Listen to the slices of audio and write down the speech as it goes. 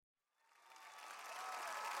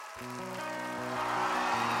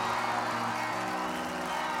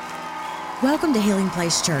Welcome to Healing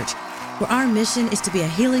Place Church, where our mission is to be a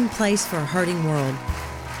healing place for a hurting world.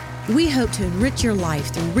 We hope to enrich your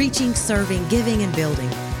life through reaching, serving, giving, and building.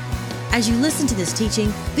 As you listen to this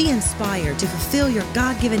teaching, be inspired to fulfill your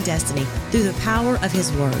God-given destiny through the power of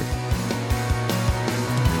His Word.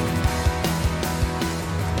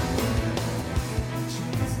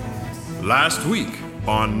 Last week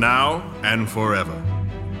on Now and Forever.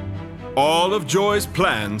 All of Joy's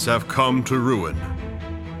plans have come to ruin.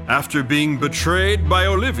 After being betrayed by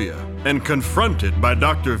Olivia and confronted by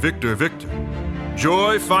Dr. Victor,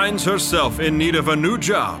 Joy finds herself in need of a new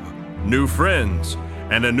job, new friends,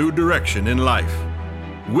 and a new direction in life.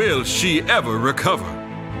 Will she ever recover?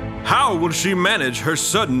 How will she manage her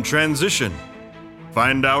sudden transition?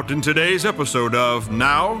 Find out in today's episode of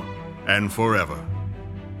Now and Forever.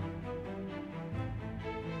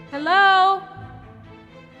 Hello?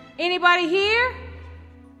 Anybody here?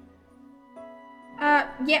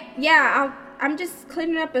 I'm just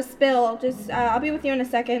cleaning up a spill. I'll be with you in a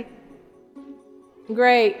second.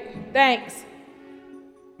 Great, thanks.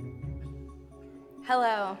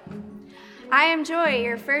 Hello. I am Joy,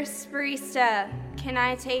 your first barista. Can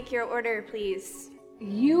I take your order, please?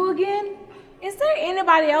 You again? Is there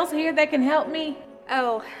anybody else here that can help me?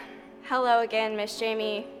 Oh, hello again, Miss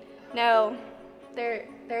Jamie. No, there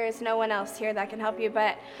is no one else here that can help you,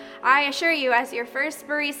 but I assure you, as your first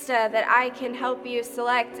barista, that I can help you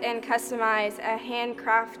select and customize a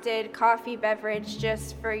handcrafted coffee beverage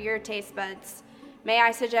just for your taste buds. May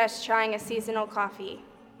I suggest trying a seasonal coffee?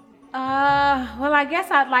 Well, I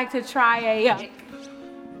guess I'd like to try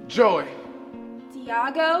Joy.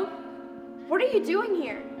 Diago? What are you doing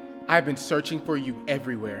here? I've been searching for you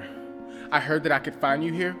everywhere. I heard that I could find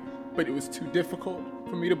you here, but it was too difficult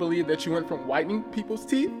for me to believe that you went from whitening people's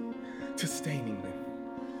teeth to staining them.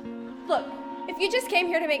 Look, if you just came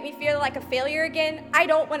here to make me feel like a failure again, I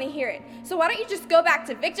don't want to hear it. So why don't you just go back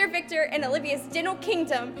to Victor and Olivia's dental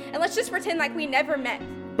kingdom, and let's just pretend like we never met.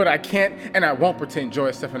 But I can't and I won't pretend,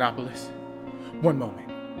 Joy Stephanopoulos. One moment.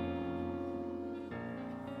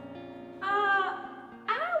 I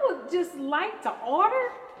would just like to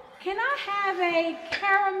order. Can I have a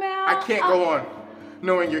caramel? I can't go on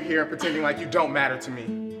knowing you're here and pretending like you don't matter to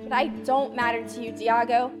me. But I don't matter to you,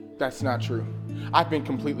 Diago. That's not true. I've been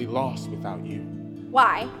completely lost without you.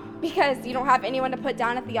 Why? Because you don't have anyone to put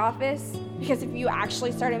down at the office? Because if you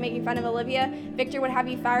actually started making fun of Olivia, Victor would have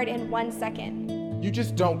you fired in 1 second. You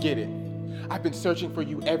just don't get it. I've been searching for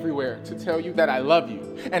you everywhere to tell you that I love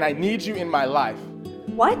you and I need you in my life.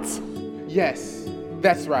 What? Yes,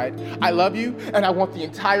 that's right. I love you and I want the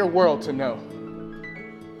entire world to know.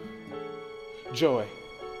 Joy,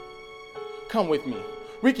 come with me.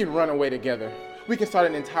 We can run away together. We can start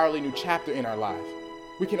an entirely new chapter in our lives.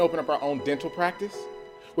 We can open up our own dental practice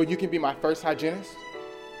where you can be my first hygienist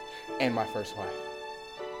and my first wife.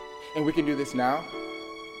 And we can do this now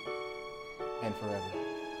and forever.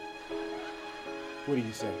 What do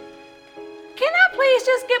you say? Can I please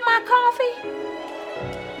just get my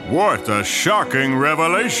coffee? What a shocking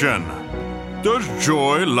revelation! Does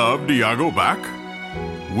Joy love Diago back?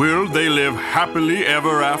 Will they live happily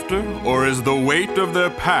ever after, or is the weight of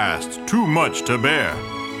their past too much to bear?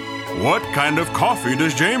 What kind of coffee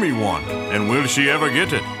does Jamie want, and will she ever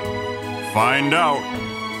get it? Find out.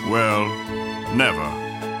 Well,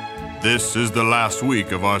 never. This is the last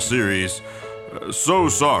week of our series. So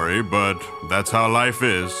sorry, but that's how life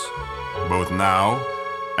is, both now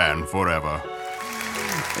and forever.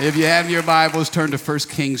 If you have your Bibles, turn to 1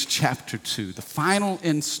 Kings chapter 2, the final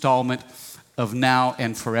installment of Now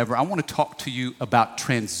and Forever. I want to talk to you about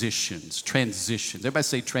transitions. Everybody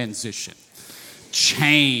say transition.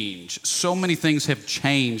 Change. So many things have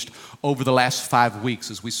changed over the last 5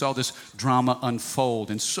 weeks as we saw this drama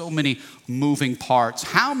unfold and so many moving parts.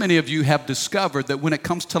 How many of you have discovered that when it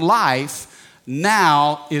comes to life,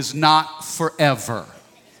 now is not forever?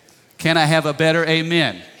 Can I have a better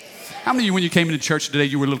amen? How many of you, when you came into church today,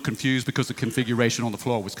 you were a little confused because the configuration on the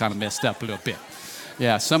floor was kind of messed up a little bit?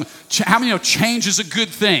 Yeah, how many know change is a good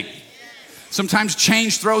thing? Sometimes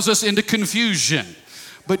change throws us into confusion.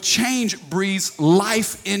 But change breathes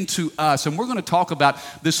life into us. And we're going to talk about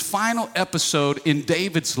this final episode in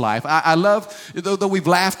David's life. I love, though we've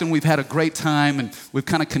laughed and we've had a great time and we've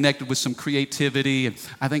kind of connected with some creativity, and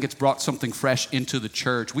I think it's brought something fresh into the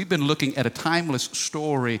church. We've been looking at a timeless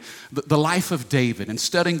story, the life of David, and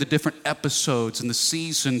studying the different episodes and the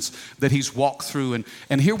seasons that he's walked through.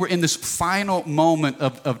 And here we're in this final moment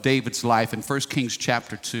of David's life in 1 Kings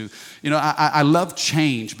chapter 2. You know, I love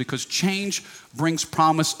change because change brings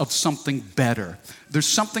promise of something better. There's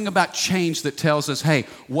something about change that tells us, hey,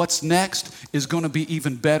 what's next is going to be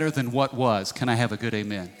even better than what was. Can I have a good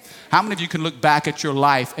amen? How many of you can look back at your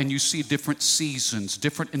life and you see different seasons,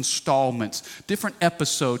 different installments, different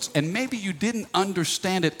episodes, and maybe you didn't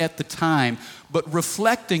understand it at the time, but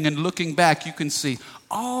reflecting and looking back, you can see,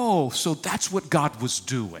 oh, so that's what God was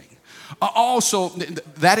doing. Also,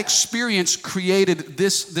 that experience created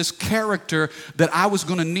this character that I was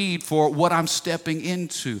going to need for what I'm stepping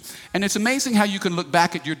into. And it's amazing how you can look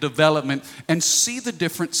back at your development and see the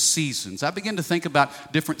different seasons. I begin to think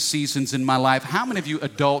about different seasons in my life. How many of you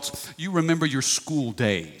adults, you remember your school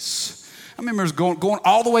days? I remember going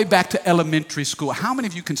all the way back to elementary school. How many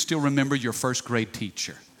of you can still remember your first grade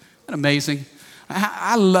teacher? Isn't that amazing?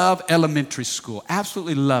 I love elementary school.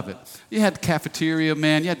 Absolutely love it. You had the cafeteria,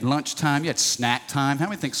 man. You had lunchtime. You had snack time. How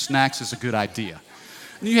many think snacks is a good idea?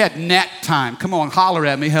 And you had nap time. Come on, holler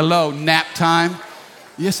at me. Hello, nap time.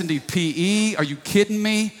 Yes, indeed. PE. Are you kidding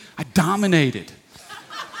me? I dominated.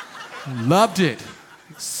 Loved it.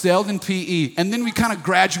 Excelled in PE. And then we kind of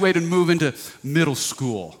graduated and moved into middle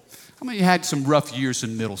school. How many of you had some rough years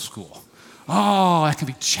in middle school? Oh, that can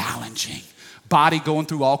be challenging. Body going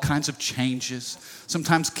through all kinds of changes.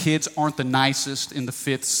 Sometimes kids aren't the nicest in the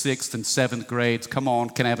 5th, 6th, and 7th grades. Come on,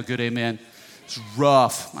 can I have a good amen? It's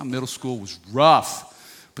rough. My middle school was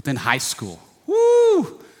rough. But then high school,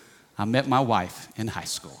 woo! I met my wife in high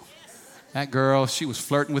school. That girl, she was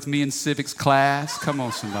flirting with me in civics class. Come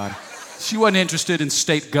on, somebody. She wasn't interested in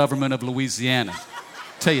state government of Louisiana.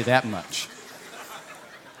 I'll tell you that much.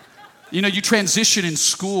 You know, you transition in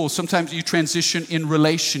school. Sometimes you transition in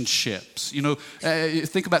relationships. You know,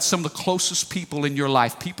 think about some of the closest people in your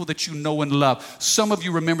life, people that you know and love. Some of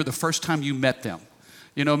you remember the first time you met them.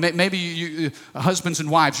 You know, maybe you husbands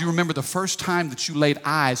and wives, you remember the first time that you laid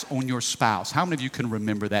eyes on your spouse. How many of you can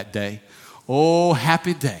remember that day? Oh,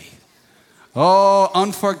 happy day. Oh,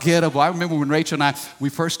 unforgettable. I remember when Rachel and we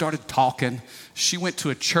first started talking. She went to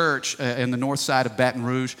a church in the north side of Baton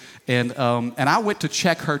Rouge, and I went to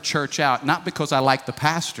check her church out, not because I liked the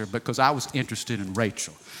pastor, but because I was interested in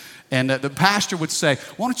Rachel. And the pastor would say,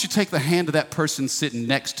 why don't you take the hand of that person sitting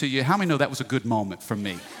next to you? How many know that was a good moment for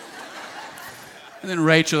me? And then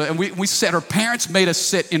Rachel, and we sat, her parents made us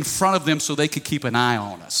sit in front of them so they could keep an eye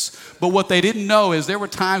on us. But what they didn't know is there were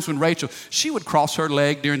times when Rachel, she would cross her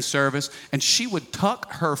leg during service and she would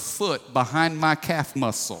tuck her foot behind my calf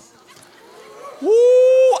muscle. Woo!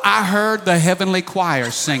 I heard the heavenly choir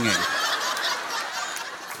singing.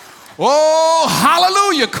 Oh,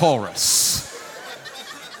 hallelujah chorus.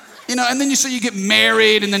 You know, and then you get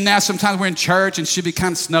married, and then now sometimes we're in church and she'll be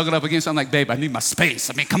kind of snuggled up against. I'm like, babe, I need my space.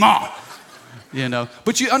 I mean, come on. You know,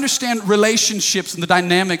 but you understand relationships and the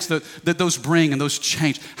dynamics that those bring and those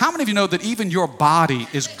change. How many of you know that even your body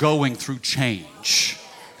is going through change?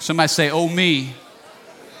 Somebody say, oh, me.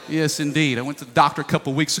 Yes, indeed. I went to the doctor a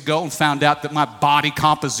couple weeks ago and found out that my body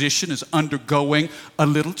composition is undergoing a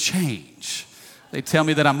little change. They tell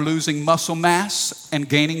me that I'm losing muscle mass and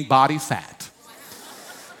gaining body fat.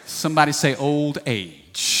 Somebody say old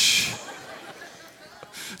age.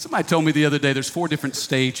 Somebody told me the other day there's 4 different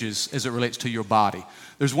stages as it relates to your body.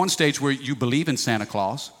 There's one stage where you believe in Santa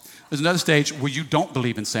Claus. There's another stage where you don't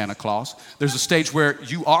believe in Santa Claus. There's a stage where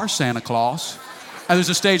you are Santa Claus. And there's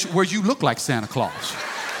a stage where you look like Santa Claus.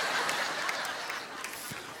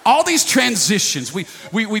 All these transitions, we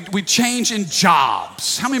change in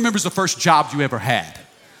jobs. How many remembers the first job you ever had?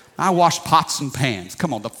 I washed pots and pans.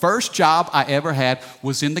 Come on, the first job I ever had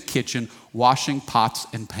was in the kitchen washing pots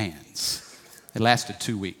and pans. It lasted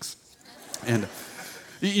 2 weeks. And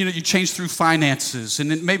you know, you change through finances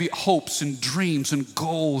and then maybe hopes and dreams and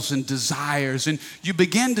goals and desires. And you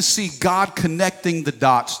begin to see God connecting the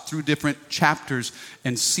dots through different chapters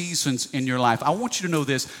and seasons in your life. I want you to know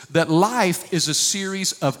this, that life is a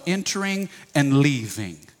series of entering and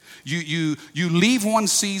leaving. You leave one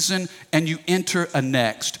season and you enter a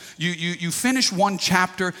next. You finish one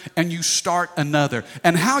chapter and you start another.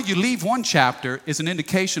 And how you leave one chapter is an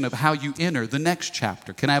indication of how you enter the next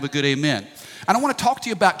chapter. Can I have a good amen? And I want to talk to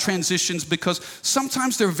you about transitions because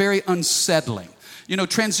sometimes they're very unsettling. You know,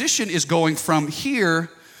 transition is going from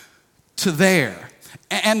here to there.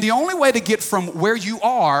 And the only way to get from where you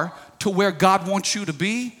are to where God wants you to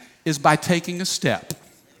be is by taking a step.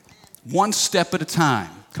 One step at a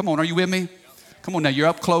time. Come on, are you with me? Come on now, you're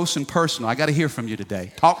up close and personal. I got to hear from you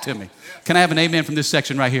today. Talk to me. Can I have an amen from this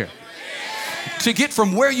section right here? To get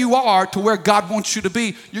from where you are to where God wants you to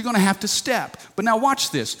be, you're going to have to step. But now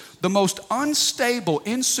watch this. The most unstable,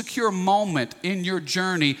 insecure moment in your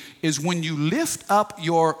journey is when you lift up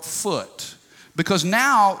your foot. Because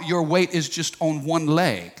now your weight is just on one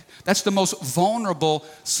leg. That's the most vulnerable,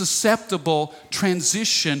 susceptible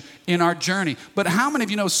transition in our journey. But how many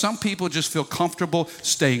of you know some people just feel comfortable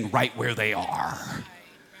staying right where they are?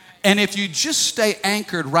 And if you just stay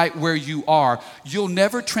anchored right where you are, you'll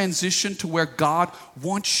never transition to where God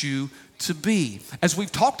wants you to be. As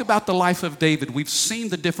we've talked about the life of David, we've seen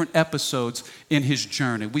the different episodes in his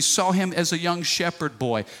journey. We saw him as a young shepherd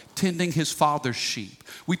boy tending his father's sheep.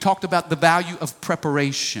 We talked about the value of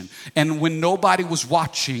preparation. And when nobody was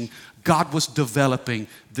watching, God was developing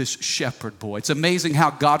this shepherd boy. It's amazing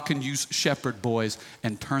how God can use shepherd boys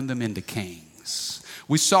and turn them into kings.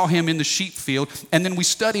 We saw him in the sheep field, and then we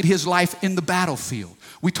studied his life in the battlefield.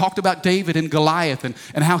 We talked about David and Goliath and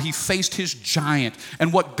how he faced his giant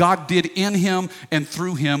and what God did in him and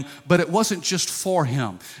through him, but it wasn't just for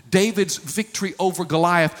him. David's victory over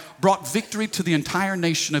Goliath brought victory to the entire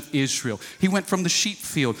nation of Israel. He went from the sheep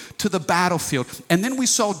field to the battlefield, and then we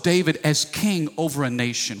saw David as king over a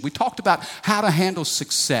nation. We talked about how to handle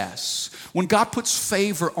success. When God puts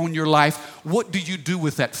favor on your life, what do you do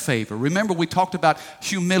with that favor? Remember, we talked about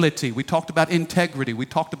humility. We talked about integrity. We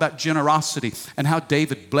talked about generosity and how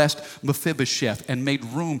David blessed Mephibosheth and made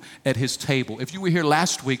room at his table. If you were here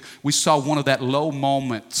last week, we saw one of that low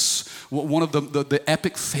moments, one of the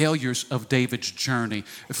epic failures of David's journey,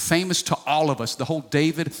 famous to all of us, the whole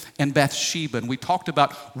David and Bathsheba. And we talked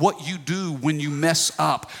about what you do when you mess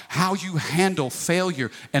up, how you handle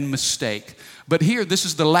failure and mistake. But here, this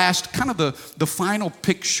is the last, kind of the final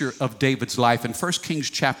picture of David's life in 1 Kings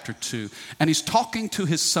chapter 2. And he's talking to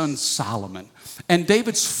his son Solomon. And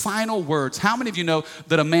David's final words, how many of you know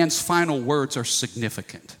that a man's final words are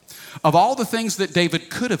significant? Of all the things that David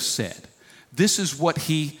could have said, this is what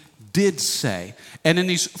he did say. And in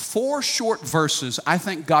these 4 short verses, I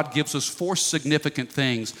think God gives us 4 significant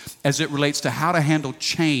things as it relates to how to handle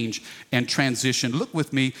change and transition. Look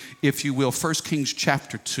with me, if you will, 1 Kings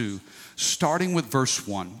chapter 2. Starting with verse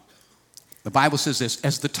 1, the Bible says this: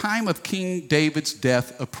 as the time of King David's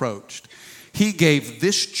death approached, he gave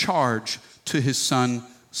this charge to his son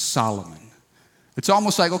Solomon. It's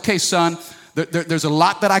almost like, okay, son, there's a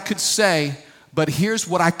lot that I could say, but here's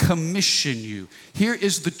what I commission you. Here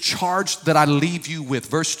is the charge that I leave you with.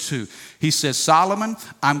 Verse 2, he says, Solomon,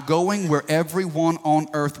 I'm going where everyone on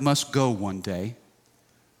earth must go one day.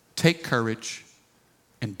 Take courage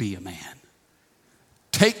and be a man.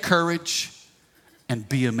 Take courage and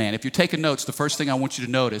be a man. If you're taking notes, the first thing I want you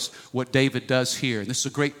to notice what David does here, and this is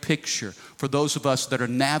a great picture for those of us that are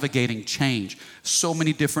navigating change, so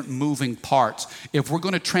many different moving parts. If we're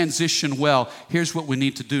going to transition well, here's what we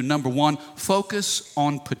need to do. Number 1, focus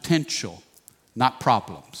on potential, not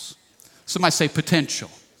problems. Somebody say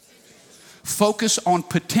potential. Focus on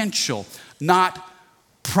potential, not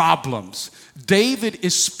problems. David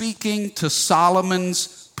is speaking to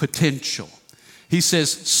Solomon's potential. He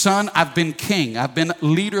says, son, I've been king. I've been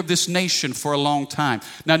leader of this nation for a long time.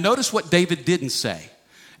 Now notice what David didn't say.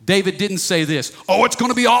 David didn't say this: oh, it's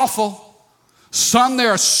going to be awful. Son, there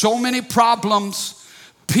are so many problems.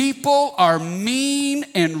 People are mean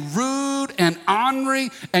and rude and ornery,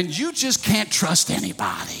 and you just can't trust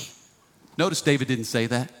anybody. Notice David didn't say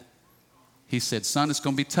that. He said, son, it's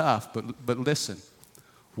going to be tough, but listen,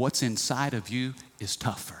 what's inside of you is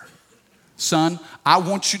tougher. Son, I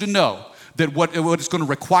want you to know that what it's going to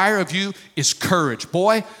require of you is courage.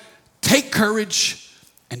 Boy, take courage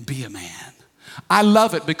and be a man. I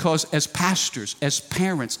love it because as pastors, as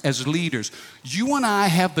parents, as leaders, you and I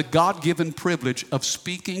have the God-given privilege of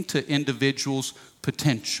speaking to individuals'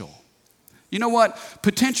 potential. You know what?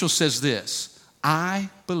 Potential says this: I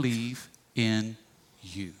believe in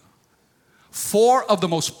you. 4 of the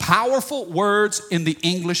most powerful words in the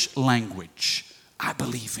English language. I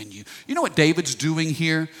believe in you. You know what David's doing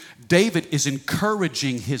here? David is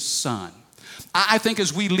encouraging his son. I think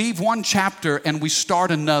as we leave one chapter and we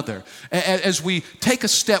start another, as we take a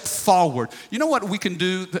step forward, you know what we can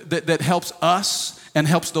do that helps us and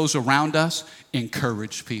helps those around us?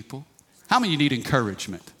 Encourage people. How many of you need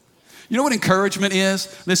encouragement? You know what encouragement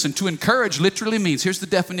is? Listen, to encourage literally means, here's the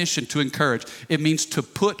definition to encourage. It means to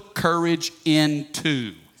put courage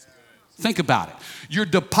into. Think about it. You're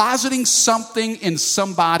depositing something in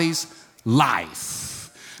somebody's life.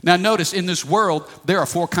 Now notice, in this world, there are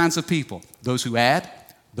 4 kinds of people: those who add,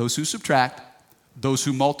 those who subtract, those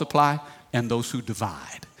who multiply, and those who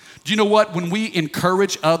divide. Do you know what? When we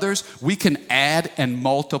encourage others, we can add and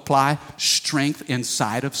multiply strength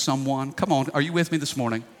inside of someone. Come on, are you with me this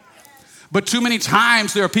morning? But too many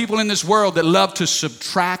times there are people in this world that love to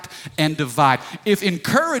subtract and divide. If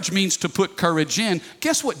encourage means to put courage in,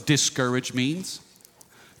 guess what discourage means?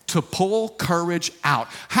 to pull courage out.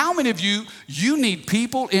 How many of you need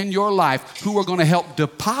people in your life who are going to help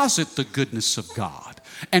deposit the goodness of God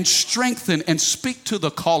and strengthen and speak to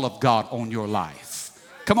the call of God on your life?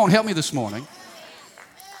 Come on, help me this morning.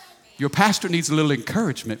 Your pastor needs a little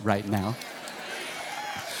encouragement right now.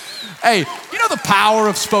 Hey, you know the power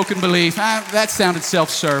of spoken belief? That sounded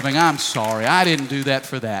self-serving. I'm sorry. I didn't do that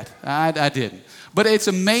for that. I didn't. But it's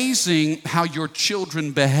amazing how your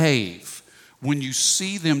children behave when you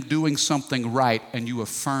see them doing something right and you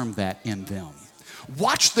affirm that in them.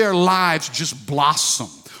 Watch their lives just blossom.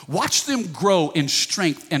 Watch them grow in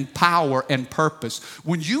strength and power and purpose.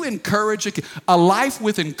 When you encourage, a life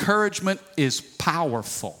with encouragement is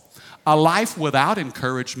powerful. A life without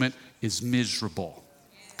encouragement is miserable.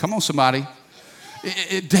 Come on, somebody.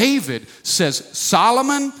 David says,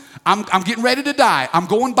 Solomon, I'm getting ready to die. I'm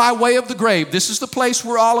going by way of the grave. This is the place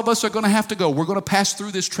where all of us are going to have to go. We're going to pass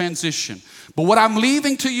through this transition. But what I'm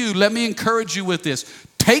leaving to you, let me encourage you with this.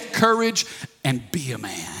 Take courage and be a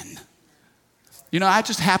man. You know, I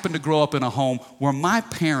just happened to grow up in a home where my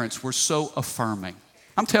parents were so affirming.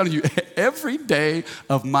 I'm telling you, every day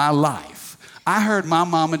of my life, I heard my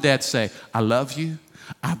mom and dad say, I love you.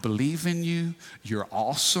 I believe in you. You're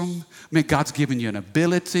awesome. Man, God's given you an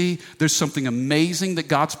ability. There's something amazing that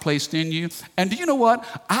God's placed in you. And do you know what?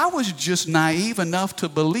 I was just naive enough to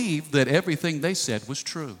believe that everything they said was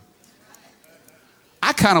true.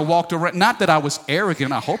 I kind of walked around, not that I was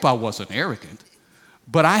arrogant. I hope I wasn't arrogant.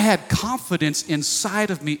 But I had confidence inside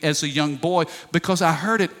of me as a young boy because I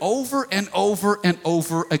heard it over and over and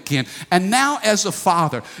over again. And now as a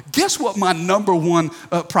father, guess what my number one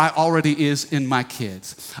priority is in my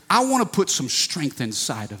kids? I want to put some strength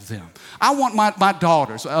inside of them. I want my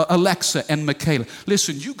daughters, Alexa and Michaela.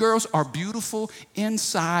 Listen, you girls are beautiful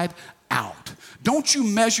inside out. Don't you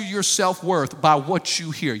measure your self-worth by what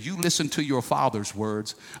you hear. You listen to your father's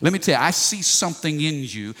words. Let me tell you, I see something in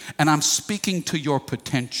you, and I'm speaking to your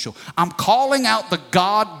potential. I'm calling out the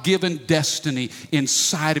God-given destiny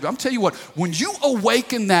inside of you. I'm telling you what, when you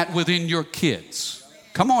awaken that within your kids,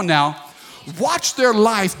 come on now, watch their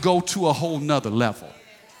life go to a whole nother level.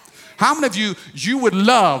 How many of you would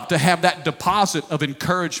love to have that deposit of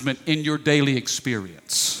encouragement in your daily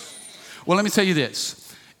experience? Well, let me tell you this.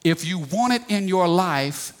 If you want it in your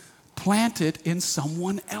life, plant it in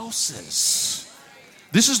someone else's.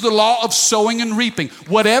 This is the law of sowing and reaping.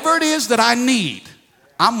 Whatever it is that I need,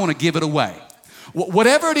 I'm going to give it away.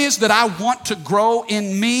 Whatever it is that I want to grow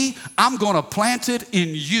in me, I'm going to plant it in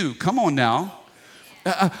you. Come on now.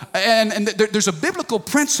 There's a biblical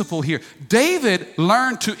principle here. David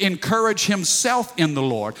learned to encourage himself in the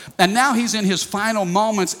Lord. And now he's in his final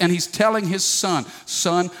moments and he's telling his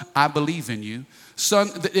son, I believe in you.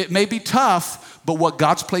 Son, it may be tough, but what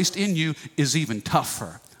God's placed in you is even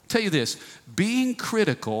tougher. I'll tell you this, being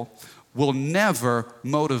critical will never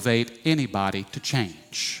motivate anybody to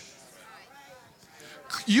change.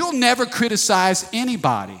 You'll never criticize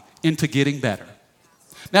anybody into getting better.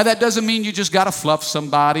 Now, that doesn't mean you just got to fluff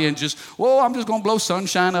somebody and just, I'm just going to blow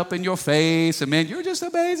sunshine up in your face. And man, you're just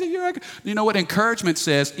amazing. You know what encouragement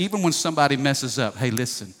says? Even when somebody messes up, hey,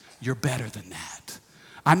 listen, you're better than that.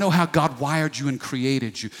 I know how God wired you and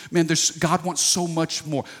created you. Man, God wants so much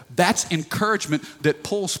more. That's encouragement that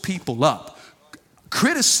pulls people up.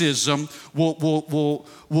 Criticism will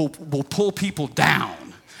pull people down.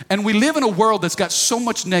 And we live in a world that's got so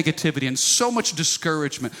much negativity and so much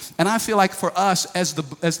discouragement. And I feel like for us as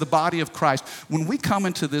the body of Christ, when we come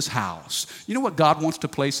into this house, you know what God wants to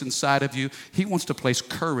place inside of you? He wants to place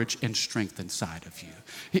courage and strength inside of you.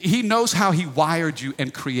 He knows how he wired you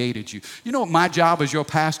and created you. You know what my job as your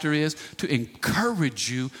pastor is? To encourage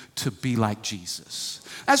you to be like Jesus.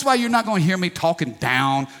 That's why you're not going to hear me talking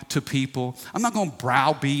down to people. I'm not going to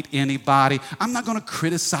browbeat anybody. I'm not going to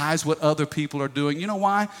criticize what other people are doing. You know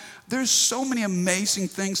why? There's so many amazing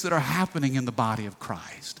things that are happening in the body of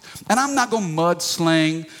Christ. And I'm not going to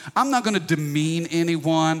mudsling. I'm not going to demean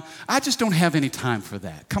anyone. I just don't have any time for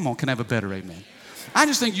that. Come on, can I have a better amen? I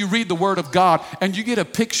just think you read the Word of God and you get a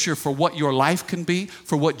picture for what your life can be,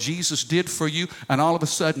 for what Jesus did for you, and all of a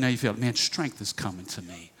sudden now you feel, man, strength is coming to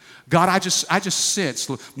me. God, I just sense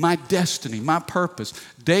my destiny, my purpose.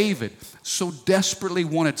 David so desperately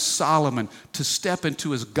wanted Solomon to step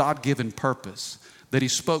into his God-given purpose that he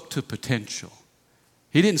spoke to potential.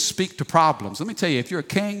 He didn't speak to problems. Let me tell you, if you're a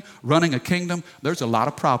king running a kingdom, there's a lot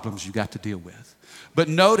of problems you got to deal with. But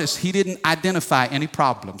notice he didn't identify any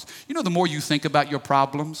problems. You know, the more you think about your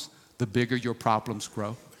problems, the bigger your problems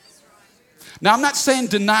grow. Now, I'm not saying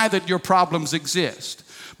deny that your problems exist.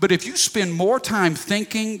 But if you spend more time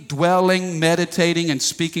thinking, dwelling, meditating, and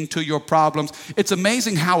speaking to your problems, it's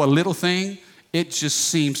amazing how a little thing it just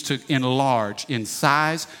seems to enlarge in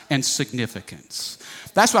size and significance.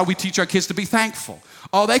 That's why we teach our kids to be thankful.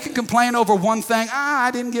 Oh, they can complain over one thing.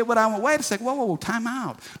 I didn't get what I want. Wait a second. Whoa, time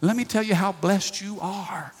out. Let me tell you how blessed you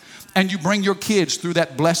are. And you bring your kids through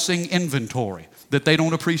that blessing inventory that they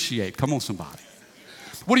don't appreciate. Come on, somebody.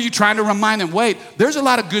 What are you trying to remind them? Wait, there's a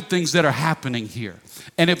lot of good things that are happening here.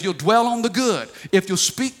 And if you'll dwell on the good, if you'll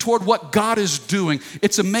speak toward what God is doing,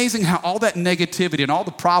 it's amazing how all that negativity and all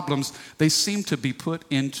the problems, they seem to be put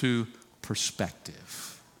into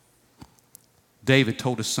perspective. David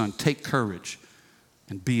told his son, take courage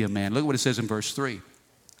and be a man. Look what it says in verse 3.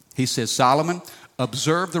 He says, Solomon,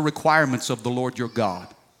 observe the requirements of the Lord your God.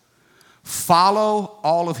 Follow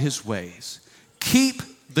all of his ways. Keep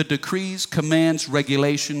the decrees, commands,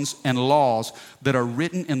 regulations, and laws that are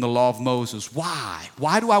written in the law of Moses. Why?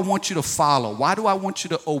 Why do I want you to follow? Why do I want you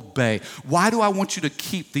to obey? Why do I want you to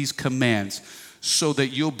keep these commands? So that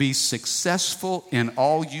you'll be successful in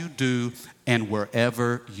all you do and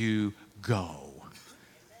wherever you go.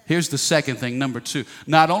 Here's the second thing, number 2.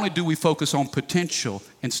 Not only do we focus on potential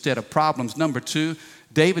instead of problems, number 2,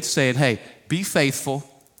 David's saying, hey, be faithful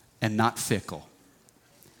and not fickle.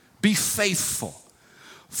 Be faithful.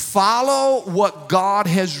 Follow what God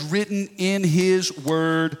has written in his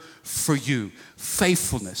word for you.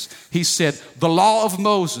 Faithfulness. He said, the law of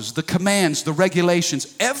Moses, the commands, the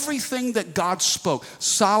regulations, everything that God spoke.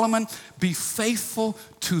 Solomon, be faithful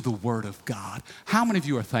to the word of God. How many of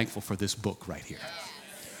you are thankful for this book right here?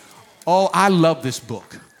 Oh, I love this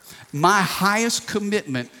book. My highest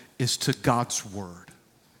commitment is to God's word.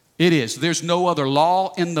 It is. There's no other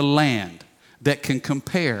law in the land that can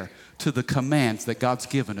compare to the commands that God's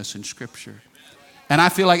given us in Scripture. And I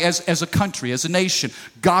feel like as a country, as a nation,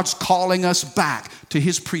 God's calling us back to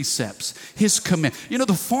his precepts, his command. You know,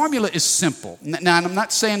 the formula is simple. Now, I'm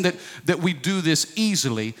not saying that we do this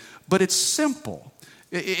easily, but it's simple.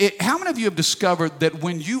 How many of you have discovered that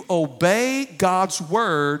when you obey God's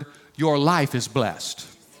word, your life is blessed?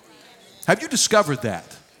 Have you discovered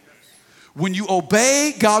that? When you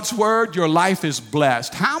obey God's word, your life is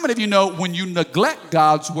blessed. How many of you know when you neglect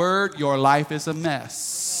God's word, your life is a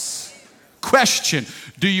mess? Question,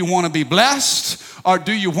 do you want to be blessed or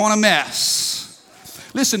do you want a mess?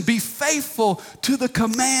 Listen, be faithful to the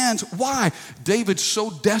commands. Why? David so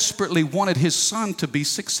desperately wanted his son to be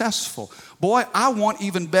successful. Boy, I want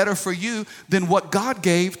even better for you than what God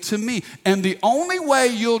gave to me. And the only way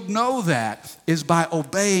you'll know that is by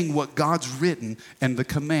obeying what God's written and the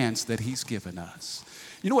commands that he's given us.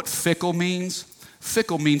 You know what fickle means?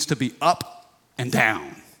 Fickle means to be up and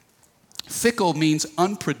down. Fickle means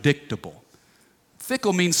unpredictable.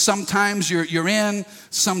 Fickle means sometimes you're in,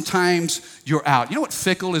 sometimes you're out. You know what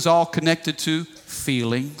fickle is all connected to?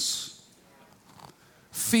 Feelings.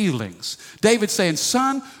 Feelings. David's saying,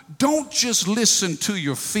 son, don't just listen to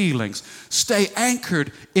your feelings. Stay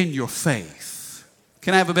anchored in your faith.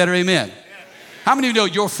 Can I have a better amen? How many of you know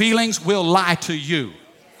your feelings will lie to you?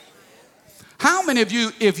 How many of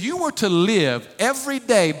you, if you were to live every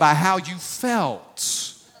day by how you felt,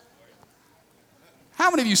 how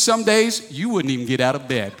many of you some days you wouldn't even get out of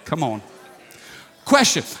bed? Come on.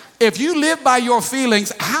 Question. If you live by your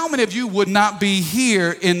feelings, how many of you would not be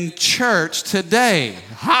here in church today?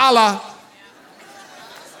 Holla.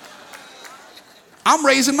 I'm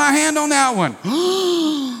raising my hand on that one.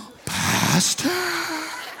 Pastor,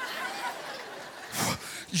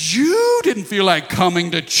 you didn't feel like coming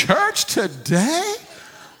to church today?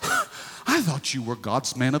 I thought you were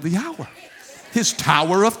God's man of the hour, his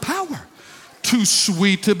tower of power. Too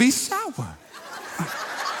sweet to be sour.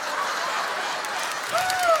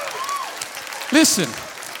 Listen,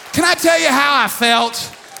 can I tell you how I felt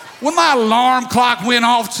when my alarm clock went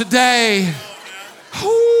off today?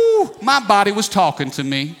 Ooh, my body was talking to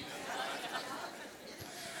me.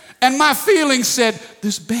 And my feelings said,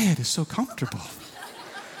 this bed is so comfortable.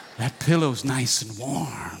 That pillow's nice and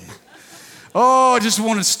warm. Oh, I just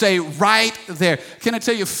want to stay right there. Can I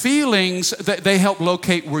tell you, feelings, they help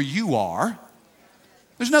locate where you are.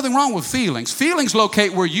 There's nothing wrong with feelings. Feelings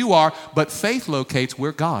locate where you are, but faith locates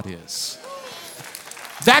where God is.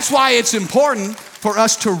 That's why it's important for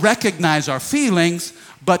us to recognize our feelings,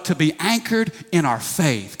 but to be anchored in our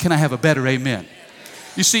faith. Can I have a better amen?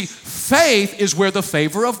 You see, faith is where the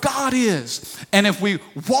favor of God is. And if we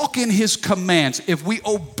walk in his commands, if we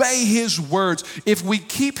obey his words, if we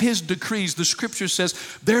keep his decrees, the scripture says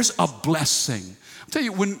there's a blessing. I'll tell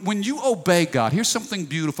you, when you obey God, here's something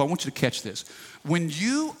beautiful. I want you to catch this. When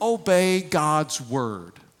you obey God's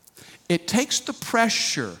word, it takes the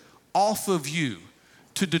pressure off of you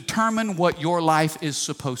to determine what your life is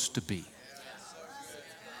supposed to be.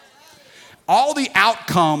 All the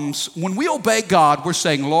outcomes, when we obey God, we're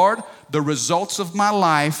saying, Lord, the results of my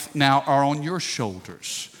life now are on your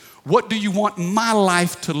shoulders. What do you want my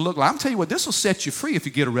life to look like? I'm telling you what, this will set you free if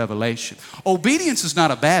you get a revelation. Obedience is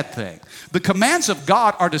not a bad thing. The commands of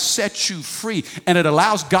God are to set you free, and it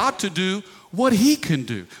allows God to do what he can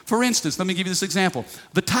do. For instance, let me give you this example.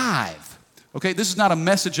 The tithe. Okay, this is not a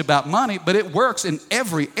message about money, but it works in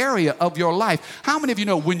every area of your life. How many of you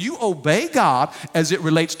know when you obey God as it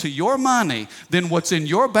relates to your money, then what's in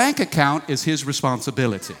your bank account is his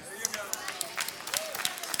responsibility?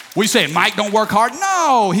 We say, Mike, don't work hard.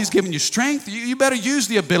 No, he's giving you strength. You better use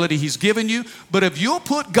the ability he's given you. But if you'll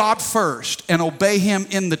put God first and obey him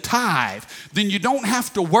in the tithe, then you don't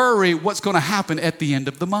have to worry what's going to happen at the end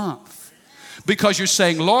of the month. Because you're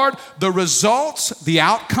saying, Lord, the results, the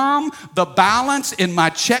outcome, the balance in my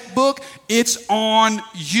checkbook, it's on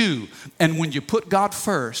you. And when you put God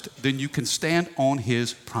first, then you can stand on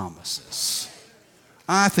his promises.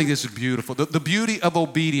 I think this is beautiful. The beauty of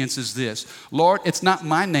obedience is this. Lord, it's not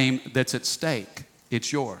my name that's at stake.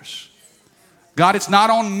 It's yours. God, it's not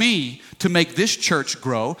on me to make this church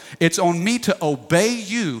grow. It's on me to obey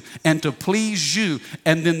you and to please you.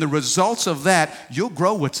 And then the results of that, you'll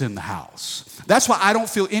grow what's in the house. That's why I don't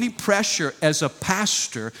feel any pressure as a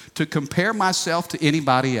pastor to compare myself to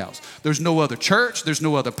anybody else. There's no other church. There's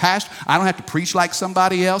no other pastor. I don't have to preach like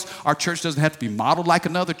somebody else. Our church doesn't have to be modeled like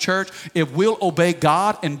another church. If we'll obey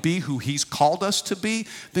God and be who he's called us to be,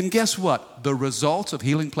 then guess what? The results of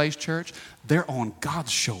Healing Place Church, they're on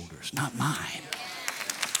God's shoulders, not mine.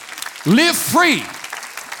 Live free.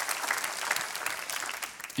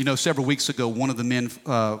 You know, several weeks ago, one of the men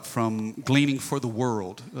from Gleaning for the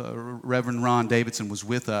World, Reverend Ron Davidson, was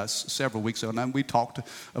with us several weeks ago. And we talked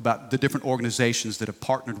about the different organizations that have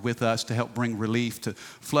partnered with us to help bring relief to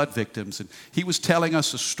flood victims. And he was telling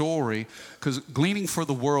us a story, because Gleaning for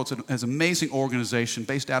the World is an amazing organization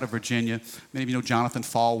based out of Virginia. Many of you know Jonathan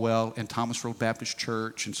Falwell and Thomas Road Baptist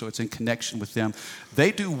Church, and so it's in connection with them.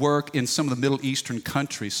 They do work in some of the Middle Eastern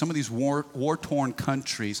countries, some of these war-torn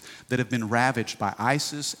countries that have been ravaged by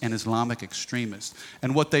ISIS and Islamic extremists.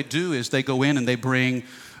 And what they do is they go in and they bring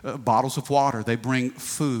bottles of water, they bring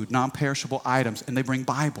food, non-perishable items, and they bring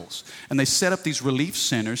Bibles. And they set up these relief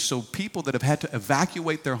centers so people that have had to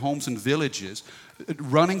evacuate their homes and villages,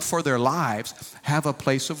 running for their lives, have a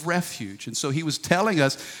place of refuge. And so he was telling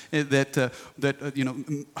us that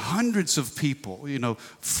hundreds of people,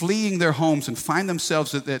 fleeing their homes and find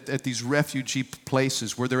themselves at these refugee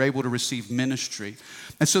places where they're able to receive ministry.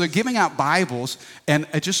 And so they're giving out Bibles, and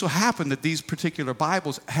it just so happened that these particular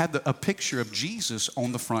Bibles had a picture of Jesus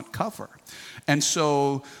on the front cover. And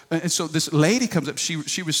so this lady comes up.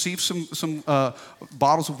 She receives some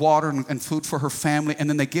bottles of water and food for her family, and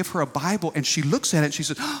then they give her a Bible, and she looks at it and she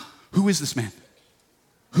says, oh, "Who is this man?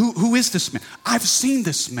 Who is this man? I've seen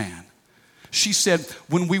this man." She said,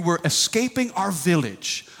 "When we were escaping our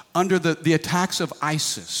village under the attacks of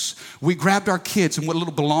ISIS, we grabbed our kids and what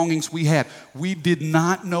little belongings we had. We did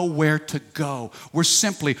not know where to go. We're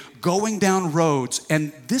simply going down roads,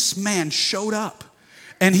 and this man showed up,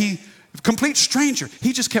 and he." Complete stranger.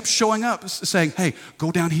 He just kept showing up saying, "Hey,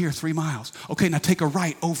 go down here 3 miles. Okay, now take a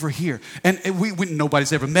right over here." And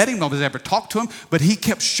nobody's ever met him. Nobody's ever talked to him. But he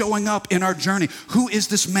kept showing up in our journey. "Who is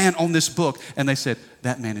this man on this book?" And they said,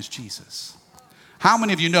 "That man is Jesus." How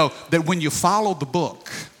many of you know that when you follow the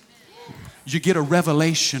book, you get a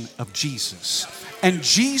revelation of Jesus? And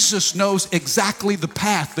Jesus knows exactly the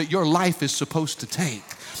path that your life is supposed to take.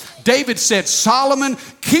 David said, "Solomon,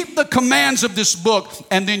 keep the commands of this book,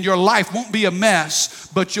 and then your life won't be a mess,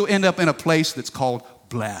 but you'll end up in a place that's called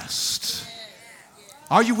blessed."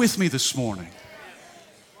 Are you with me this morning?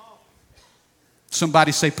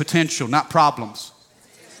 Somebody say potential, not problems.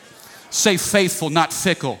 Say faithful, not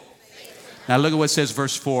fickle. Now look at what it says,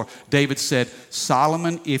 verse 4. David said,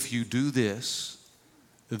 "Solomon, if you do this,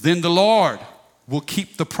 then the Lord will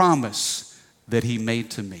keep the promise that he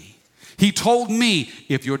made to me. He told me,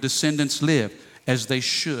 if your descendants live as they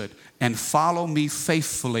should and follow me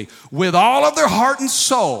faithfully with all of their heart and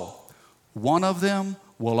soul, one of them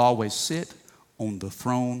will always sit on the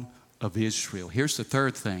throne of Israel." Here's the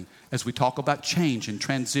third thing as we talk about change and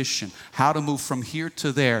transition, how to move from here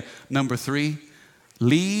to there. Number 3,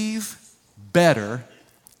 leave better,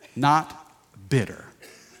 not bitter.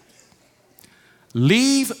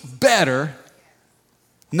 Leave better,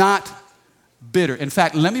 not bitter. In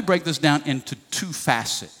fact, let me break this down into 2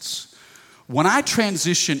 facets. When I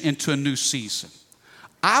transition into a new season,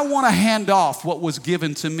 I want to hand off what was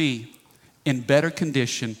given to me in better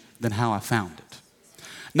condition than how I found it.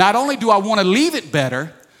 Not only do I want to leave it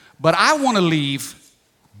better, but I want to leave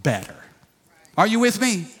better. Are you with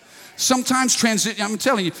me? Sometimes I'm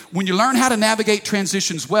telling you, when you learn how to navigate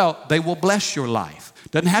transitions well, they will bless your life.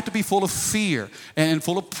 Doesn't have to be full of fear and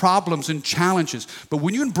full of problems and challenges. But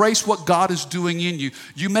when you embrace what God is doing in you,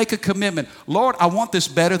 you make a commitment. Lord, I want this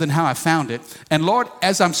better than how I found it. And Lord,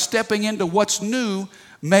 as I'm stepping into what's new,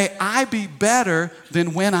 may I be better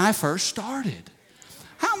than when I first started.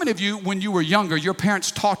 How many of you, when you were younger, your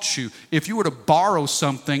parents taught you if you were to borrow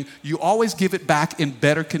something, you always give it back in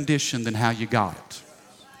better condition than how you got it?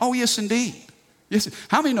 Oh, yes, indeed. Yes.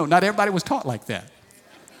 How many know not everybody was taught like that?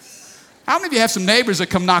 How many of you have some neighbors that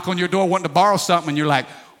come knock on your door wanting to borrow something and you're like,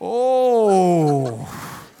 oh,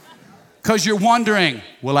 because you're wondering,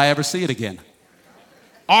 will I ever see it again?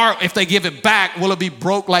 Or if they give it back, will it be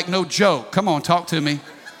broke like no joke? Come on, talk to me.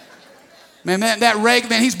 Man, that rake,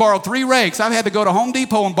 man, he's borrowed 3 rakes. I've had to go to Home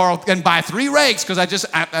Depot and buy 3 rakes because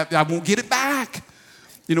I won't get it back.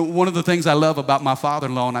 You know, one of the things I love about my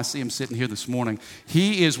father-in-law, and I see him sitting here this morning,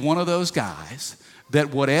 he is one of those guys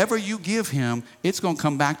that whatever you give him, it's going to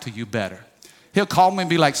come back to you better. He'll call me and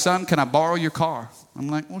be like, son, can I borrow your car? I'm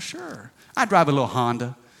like, well, sure. I drive a little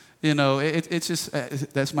Honda. You know, it's just,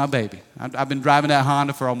 that's my baby. I've been driving that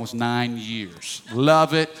Honda for almost 9 years.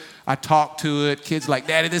 Love it. I talk to it. Kids like,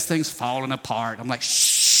 Daddy, this thing's falling apart. I'm like,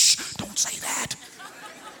 shh, don't say that.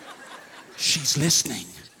 She's listening.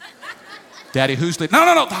 Daddy, who's listening?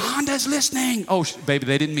 No, the Honda's listening. Oh, baby,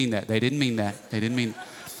 they didn't mean that. They didn't mean that.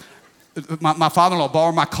 My father-in-law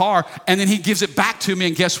borrowed my car, and then he gives it back to me,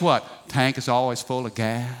 and guess what? Tank is always full of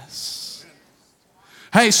gas.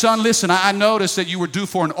 Hey, son, listen, I noticed that you were due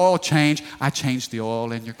for an oil change. I changed the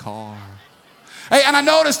oil in your car. Hey, and I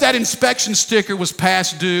noticed that inspection sticker was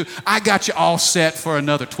past due. I got you all set for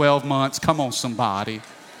another 12 months. Come on, somebody.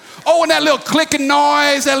 Oh, and that little clicking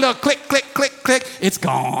noise, that little click, click, click, click, it's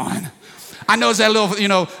gone. I noticed that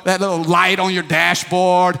little light on your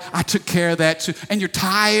dashboard. I took care of that too. And your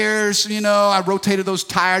tires, I rotated those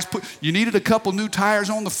tires. You needed a couple new tires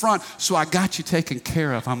on the front, so I got you taken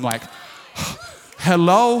care of. I'm like,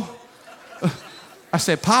 hello? I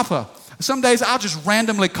said, Papa, some days I'll just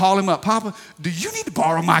randomly call him up. Papa, do you need to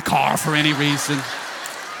borrow my car for any reason?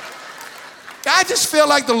 I just feel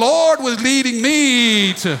like the Lord was leading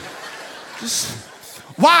me to just...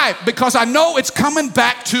 Why? Because I know it's coming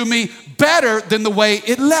back to me better than the way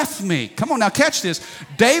it left me. Come on, now catch this.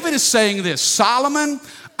 David is saying this, Solomon,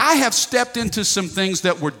 I have stepped into some things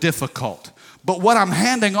that were difficult, but what I'm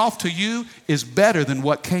handing off to you is better than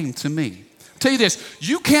what came to me. I'll tell you this,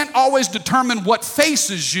 you can't always determine what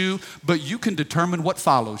faces you, but you can determine what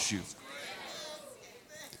follows you.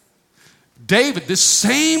 David, this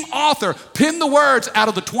same author, penned the words out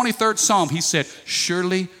of the 23rd Psalm. He said,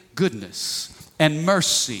 surely goodness and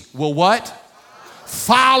mercy will what?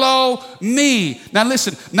 Follow me. Now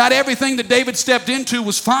listen, not everything that David stepped into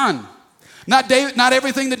was fun. Not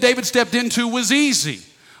everything that David stepped into was easy.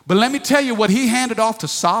 But let me tell you, what he handed off to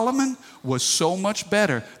Solomon was so much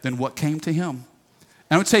better than what came to him.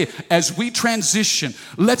 And I would tell you, as we transition,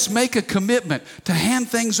 let's make a commitment to hand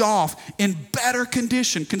things off in better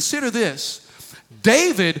condition. Consider this.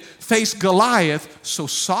 David faced Goliath so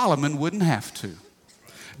Solomon wouldn't have to.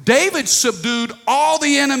 David subdued all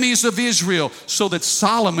the enemies of Israel so that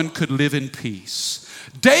Solomon could live in peace.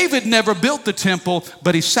 David never built the temple,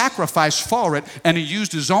 but he sacrificed for it, and he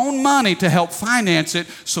used his own money to help finance it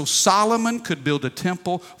so Solomon could build a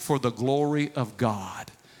temple for the glory of God.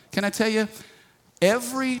 Can I tell you,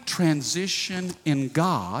 every transition in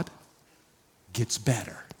God gets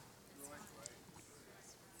better.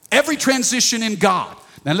 Every transition in God.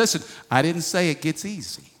 Now listen, I didn't say it gets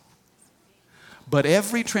easy. But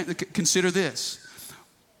consider this.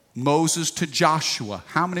 Moses to Joshua.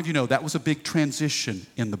 How many of you know that was a big transition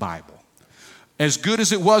in the Bible? As good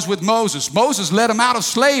as it was with Moses, Moses led him out of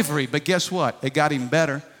slavery. But guess what? It got even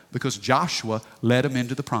better because Joshua led him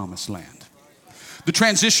into the promised land. The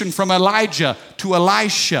transition from Elijah to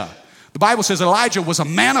Elisha. The Bible says Elijah was a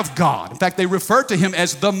man of God. In fact, they referred to him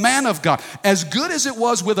as the man of God. As good as it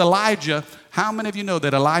was with Elijah, how many of you know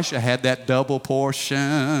that Elisha had that double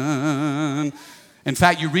portion? In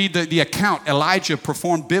fact, you read the account, Elijah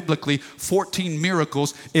performed biblically 14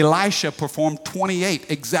 miracles. Elisha performed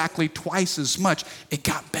 28, exactly twice as much. It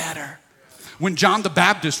got better. When John the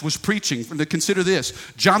Baptist was preaching, consider this,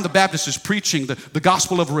 John the Baptist is preaching the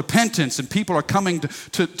gospel of repentance, and people are coming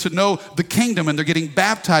to know the kingdom, and they're getting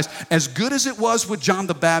baptized. As good as it was with John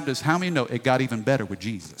the Baptist, how many know it got even better with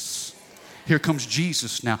Jesus? Here comes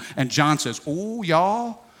Jesus now, and John says, oh,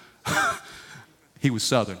 y'all. He was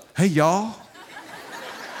Southern. Hey, y'all.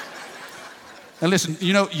 And listen,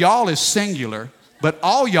 y'all is singular, but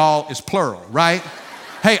all y'all is plural, right?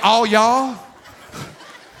 Hey, all y'all.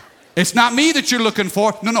 It's not me that you're looking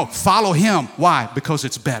for. No, follow him. Why? Because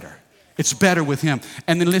it's better. It's better with him.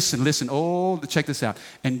 And then listen. Oh, check this out.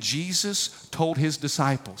 And Jesus told his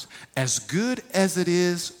disciples, as good as it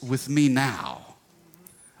is with me now,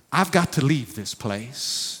 I've got to leave this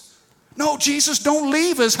place. No, Jesus, don't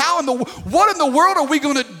leave us. What in the world are we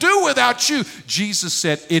going to do without you? Jesus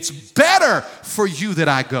said, it's better for you that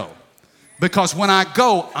I go. Because when I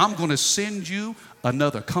go, I'm going to send you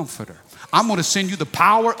another comforter. I'm going to send you the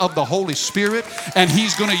power of the Holy Spirit, and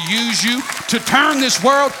he's going to use you to turn this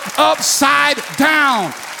world upside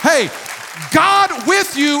down. Hey, God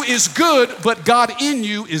with you is good, but God in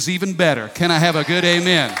you is even better. Can I have a good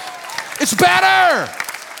amen? It's better.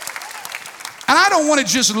 And I don't want to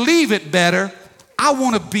just leave it better. I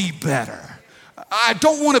want to be better. I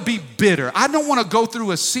don't want to be bitter. I don't want to go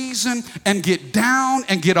through a season and get down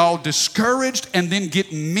and get all discouraged and then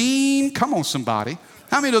get mean. Come on, somebody.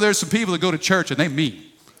 How many know there's some people that go to church and they mean?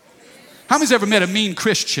 How many's ever met a mean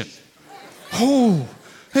Christian? Oh,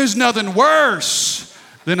 there's nothing worse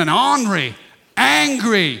than an ornery,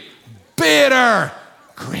 angry, bitter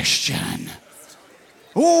Christian.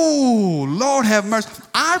 Oh, Lord have mercy.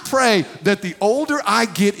 I pray that the older I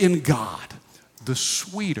get in God, the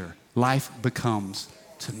sweeter life becomes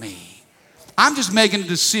to me. I'm just making a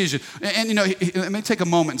decision. And you know, let me take a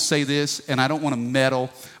moment and say this, and I don't want to meddle,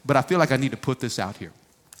 but I feel like I need to put this out here.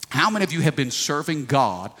 How many of you have been serving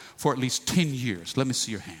God for at least 10 years? Let me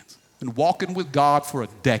see your hands. Been walking with God for a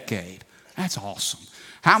decade. That's awesome.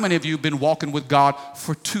 How many of you have been walking with God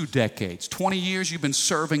for 2 decades? 20 years you've been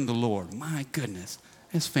serving the Lord. My goodness.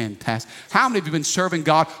 It's fantastic. How many of you have been serving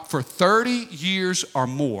God for 30 years or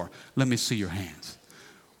more? Let me see your hands.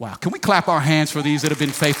 Wow. Can we clap our hands for these that have been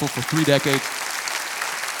faithful for 3 decades?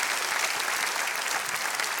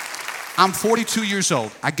 I'm 42 years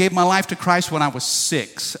old. I gave my life to Christ when I was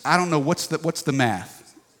 6. I don't know what's the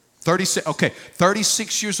math. 36. Okay,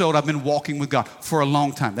 36 years old. I've been walking with God for a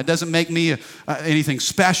long time. That doesn't make me anything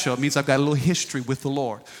special. It means I've got a little history with the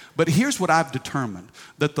Lord. But here's what I've determined: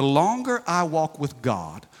 that the longer I walk with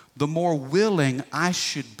God, the more willing I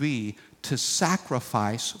should be to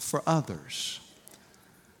sacrifice for others.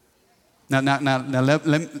 Now,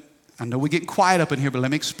 I know we're getting quiet up in here, but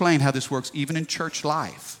let me explain how this works even in church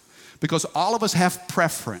life. Because all of us have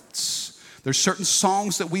preference. There's certain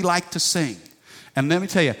songs that we like to sing. And let me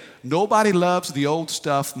tell you, nobody loves the old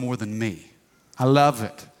stuff more than me. I love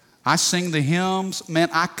it. I sing the hymns. Man,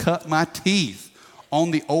 I cut my teeth on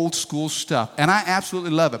the old school stuff. And I absolutely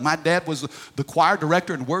love it. My dad was the choir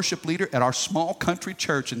director and worship leader at our small country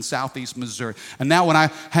church in southeast Missouri. And now when I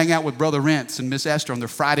hang out with Brother Rentz and Miss Esther on their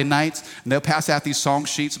Friday nights, and they'll pass out these song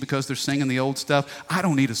sheets because they're singing the old stuff, I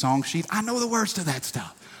don't need a song sheet. I know the words to that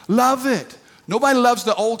stuff. Love it. Nobody loves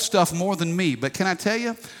the old stuff more than me. But can I tell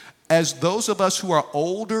you, as those of us who are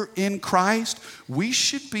older in Christ, we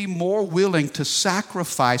should be more willing to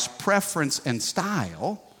sacrifice preference and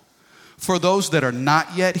style for those that are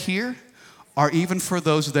not yet here, or even for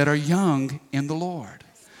those that are young in the Lord.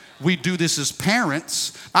 We do this as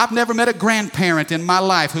parents. I've never met a grandparent in my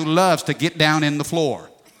life who loves to get down in the floor.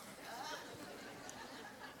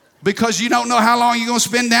 Because you don't know how long you're going to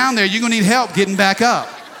spend down there. You're going to need help getting back up.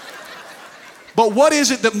 But what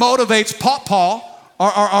is it that motivates Pawpaw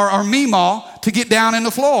or Meemaw to get down in the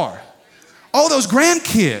floor? Oh, those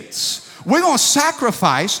grandkids. We're going to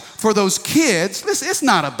sacrifice for those kids. Listen, it's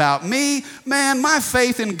not about me. Man, my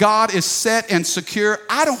faith in God is set and secure.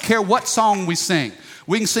 I don't care what song we sing.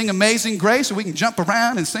 We can sing Amazing Grace, or we can jump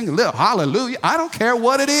around and sing a little hallelujah. I don't care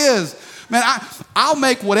what it is. Man, I'll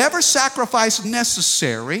make whatever sacrifice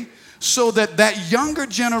necessary so that that younger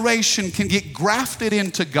generation can get grafted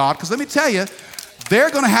into God. Because let me tell you, they're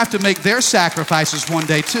going to have to make their sacrifices one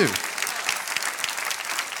day too.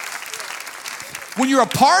 When you're a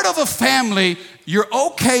part of a family, you're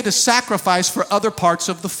okay to sacrifice for other parts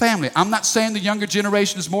of the family. I'm not saying the younger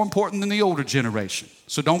generation is more important than the older generation.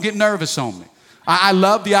 So don't get nervous on me. I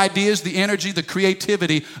love the ideas, the energy, the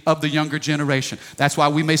creativity of the younger generation. That's why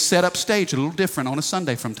we may set up stage a little different on a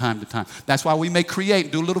Sunday from time to time. That's why we may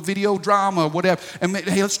create, do a little video drama or whatever. And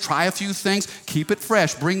hey, let's try a few things. Keep it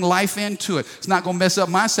fresh. Bring life into it. It's not going to mess up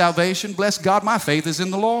my salvation. Bless God, my faith is in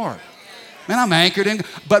the Lord. Man, I'm anchored in.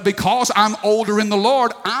 But because I'm older in the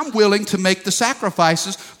Lord, I'm willing to make the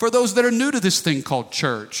sacrifices for those that are new to this thing called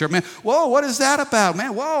church. Or man, whoa, what is that about?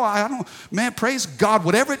 Man, whoa, I don't. Man, praise God.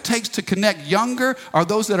 Whatever it takes to connect younger or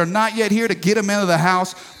those that are not yet here to get them into the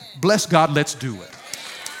house, bless God, let's do it.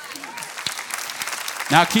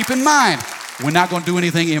 Now, keep in mind, we're not going to do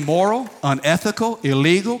anything immoral, unethical,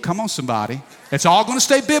 illegal. Come on, somebody. It's all going to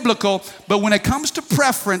stay biblical, but when it comes to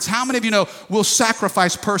preference, how many of you know we'll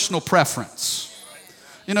sacrifice personal preference?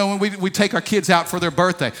 You know, when we take our kids out for their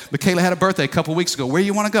birthday. Michaela had a birthday a couple weeks ago. Where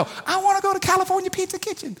you want to go? I want to go to California Pizza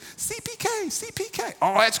Kitchen. CPK.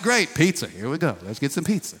 Oh, that's great. Pizza. Here we go. Let's get some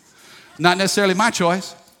pizza. Not necessarily my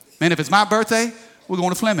choice. Man, if it's my birthday, we're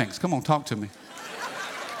going to Fleming's. Come on, talk to me.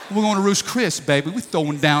 We're going to Ruth's Chris, baby. We're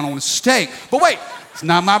throwing down on a steak. But wait, it's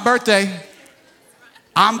not my birthday.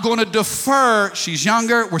 I'm going to defer. She's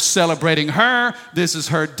younger. We're celebrating her. This is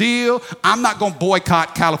her deal. I'm not going to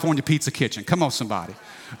boycott California Pizza Kitchen. Come on, somebody.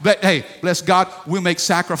 But hey, bless God, we'll make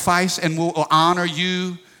sacrifice and we'll honor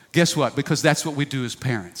you. Guess what? Because that's what we do as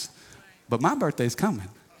parents. But my birthday's coming.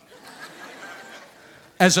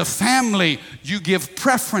 As a family, you give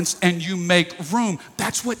preference and you make room.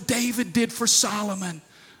 That's what David did for Solomon.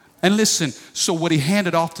 And listen, so what he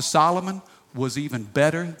handed off to Solomon was even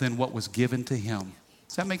better than what was given to him.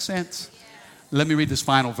 Does that make sense? Let me read this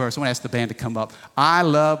final verse. I want to ask the band to come up. I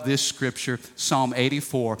love this scripture, Psalm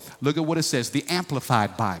 84. Look at what it says, the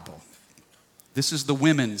Amplified Bible. This is the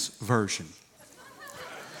women's version.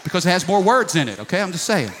 Because it has more words in it, okay? I'm just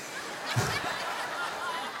saying.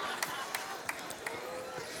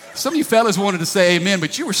 Some of you fellas wanted to say amen,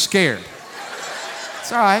 but you were scared.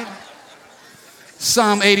 It's all right.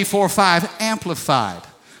 Psalm 84:5, Amplified.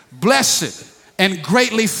 Blessed and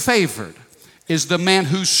greatly favored is the man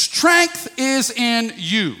whose strength is in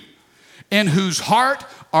you, in whose heart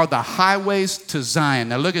are the highways to Zion.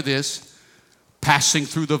 Now look at this. Passing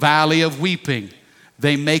through the valley of weeping,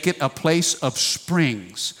 they make it a place of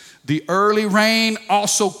springs. The early rain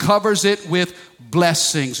also covers it with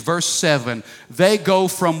blessings. Verse 7, they go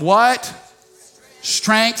from what?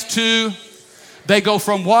 Strength to, they go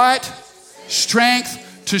from what?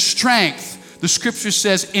 Strength to strength. The scripture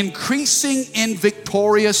says, increasing in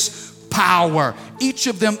victorious power. Each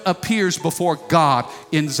of them appears before God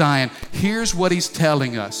in Zion. Here's what he's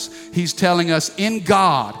telling us. He's telling us in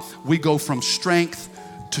God, we go from strength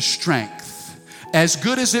to strength. As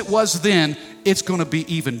good as it was then, it's going to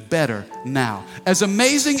be even better now. As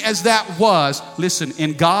amazing as that was, listen,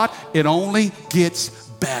 in God, it only gets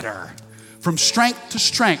better. From strength to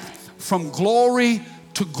strength, from glory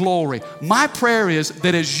to glory. My prayer is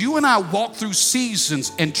that as you and I walk through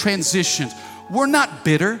seasons and transitions, we're not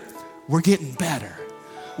bitter, we're getting better.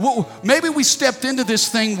 Maybe we stepped into this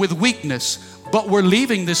thing with weakness, but we're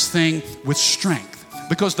leaving this thing with strength.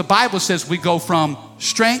 Because the Bible says we go from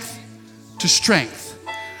strength to strength.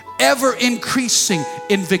 Ever increasing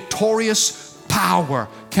in victorious power.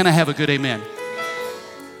 Can I have a good amen?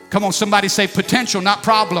 Come on, somebody say potential, not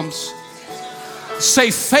problems.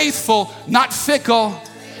 Say faithful, not fickle.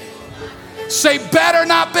 Say better,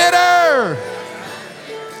 not bitter.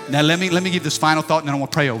 Now let me give this final thought and then I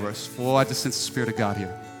want to pray over us. Oh, I just sense the Spirit of God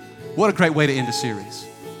here. What a great way to end a series.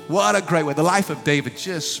 What a great way. The life of David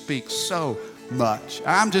just speaks so much.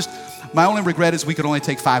 My only regret is we could only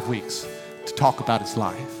take 5 weeks to talk about his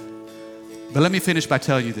life. But let me finish by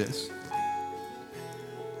telling you this.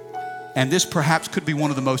 And this perhaps could be one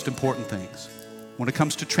of the most important things. When it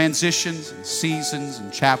comes to transitions and seasons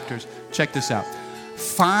and chapters, check this out.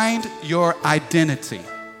 Find your identity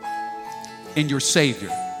in your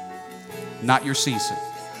Savior, not your season.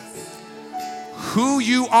 Who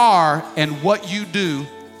you are and what you do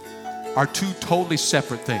are two totally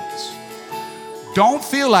separate things. Don't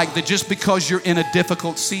feel like that just because you're in a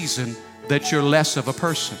difficult season that you're less of a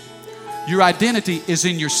person. Your identity is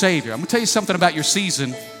in your Savior. I'm going to tell you something about your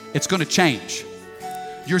season. It's going to change.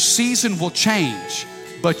 Your season will change,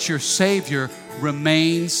 but your Savior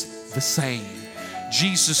remains the same.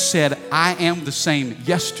 Jesus said, I am the same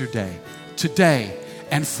yesterday, today,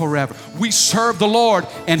 and forever. We serve the Lord,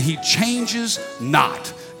 and He changes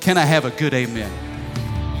not. Can I have a good amen?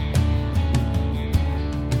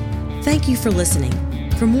 Thank you for listening.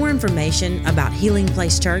 For more information about Healing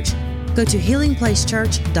Place Church, go to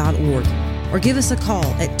healingplacechurch.org or give us a call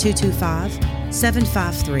at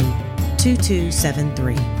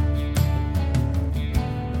 225-753-2273.